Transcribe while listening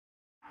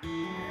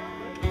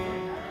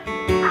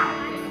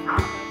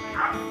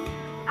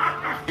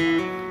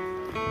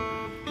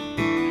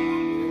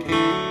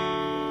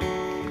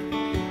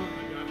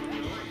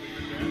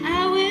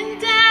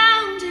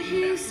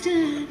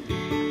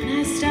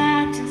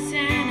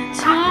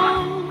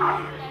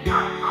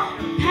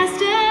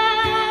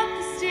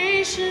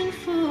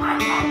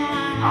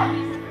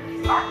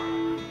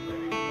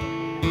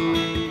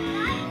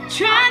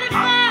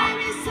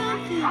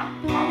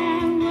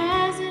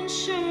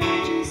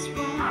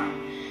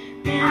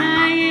and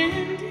I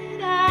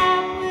ended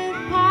up with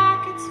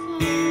pockets full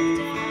of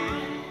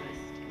dust.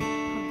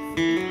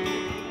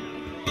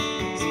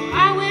 So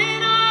I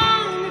went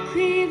on to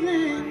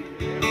Cleveland,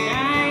 and I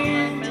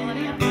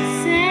ended up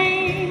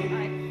insane.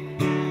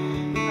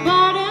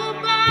 Bought a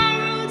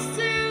borrowed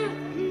suit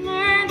and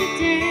learned to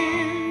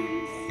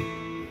dance.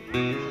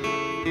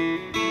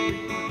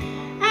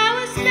 I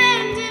was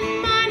spending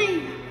money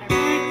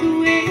like the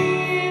way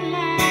it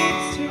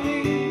likes to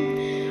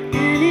rain,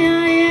 and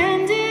I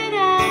ended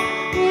up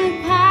with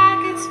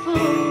pockets full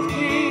of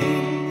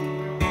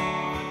pain.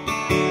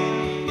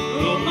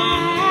 Oh,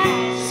 my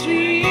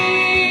sweet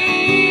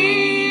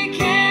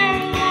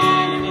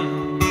Carolina,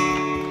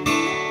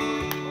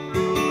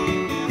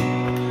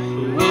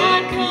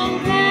 what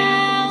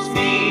compels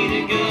me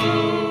to go?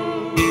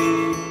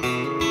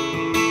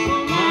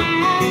 Oh,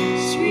 my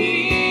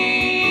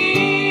sweet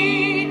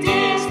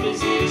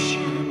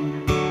disposition,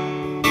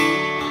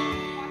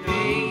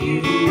 may you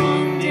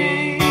one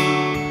day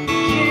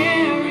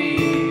carry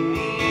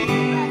me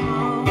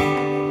home.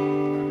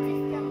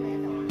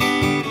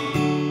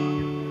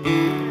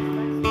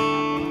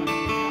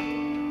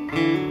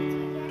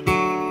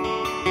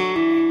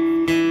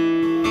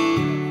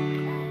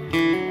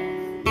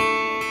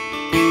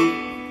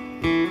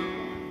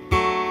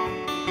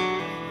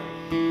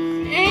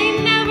 Ain't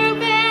never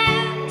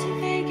been to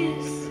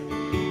Vegas,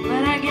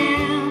 but I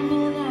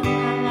gambled up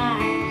my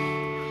life.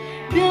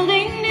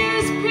 Building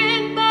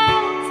newsprint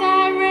boats,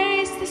 I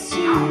raced the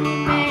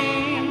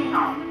Superman.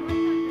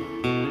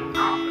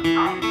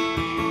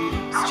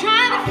 Was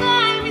trying to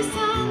find me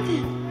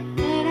something,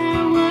 but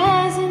I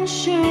wasn't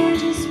sure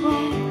just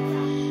what.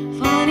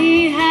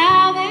 Funny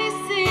how they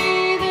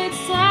say that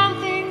some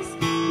things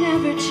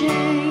never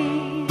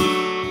change.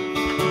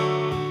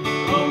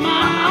 Oh, my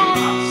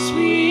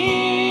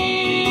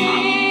sweet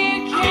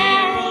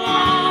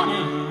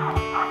Carolina,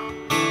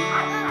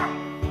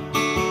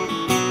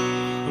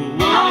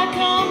 what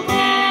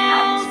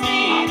compels me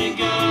to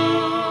go?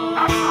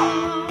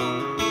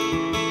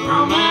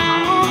 Oh, my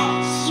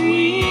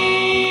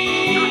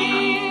sweet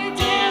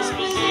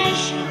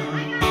disposition,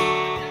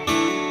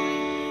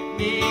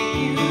 may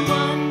you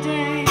one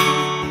day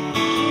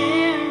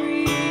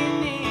carry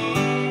me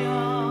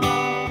home.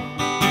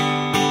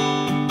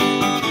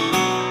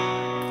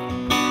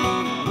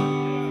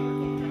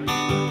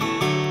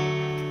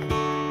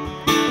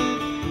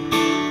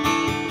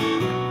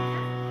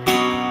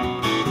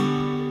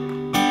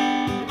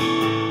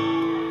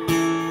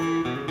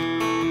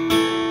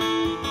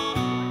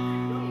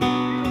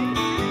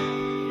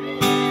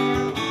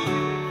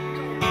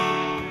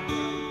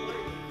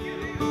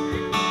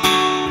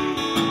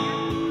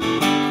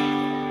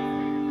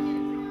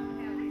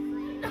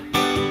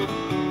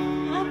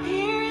 Up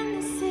here in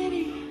the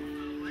city,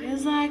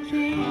 feels like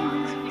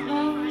things are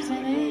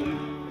closing in.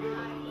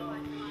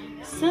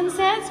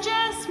 Sunset's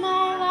just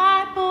my life.